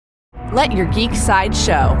Let your geek side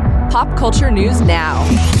show. Pop culture news now.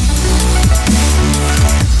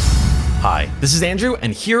 Hi, this is Andrew,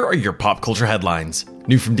 and here are your pop culture headlines.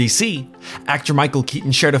 New from DC, actor Michael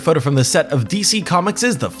Keaton shared a photo from the set of DC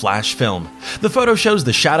Comics' The Flash film. The photo shows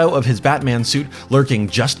the shadow of his Batman suit lurking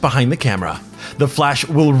just behind the camera. The Flash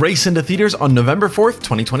will race into theaters on November 4th,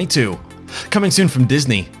 2022. Coming soon from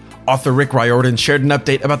Disney, author Rick Riordan shared an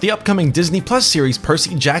update about the upcoming Disney Plus series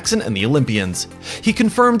Percy Jackson and the Olympians. He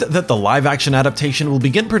confirmed that the live-action adaptation will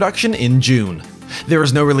begin production in June. There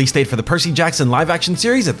is no release date for the Percy Jackson live-action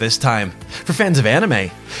series at this time. For fans of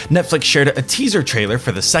anime, Netflix shared a teaser trailer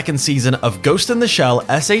for the second season of Ghost in the Shell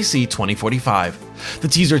SAC 2045. The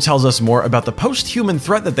teaser tells us more about the post-human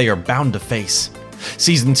threat that they are bound to face.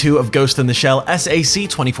 Season 2 of Ghost in the Shell SAC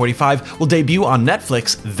 2045 will debut on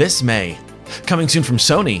Netflix this May. Coming soon from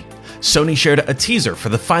Sony, Sony shared a teaser for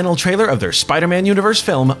the final trailer of their Spider-Man universe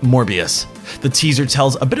film, Morbius. The teaser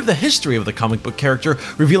tells a bit of the history of the comic book character,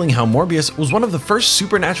 revealing how Morbius was one of the first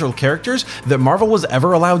supernatural characters that Marvel was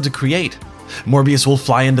ever allowed to create. Morbius will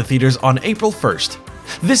fly into theaters on April 1st.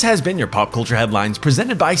 This has been your Pop Culture Headlines,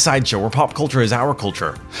 presented by Sideshow, where pop culture is our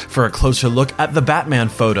culture. For a closer look at the Batman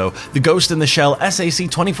photo, the Ghost in the Shell SAC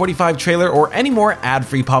 2045 trailer, or any more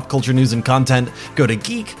ad-free pop culture news and content, go to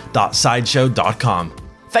geek.sideshow.com.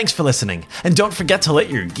 Thanks for listening, and don't forget to let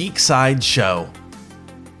your geek side show.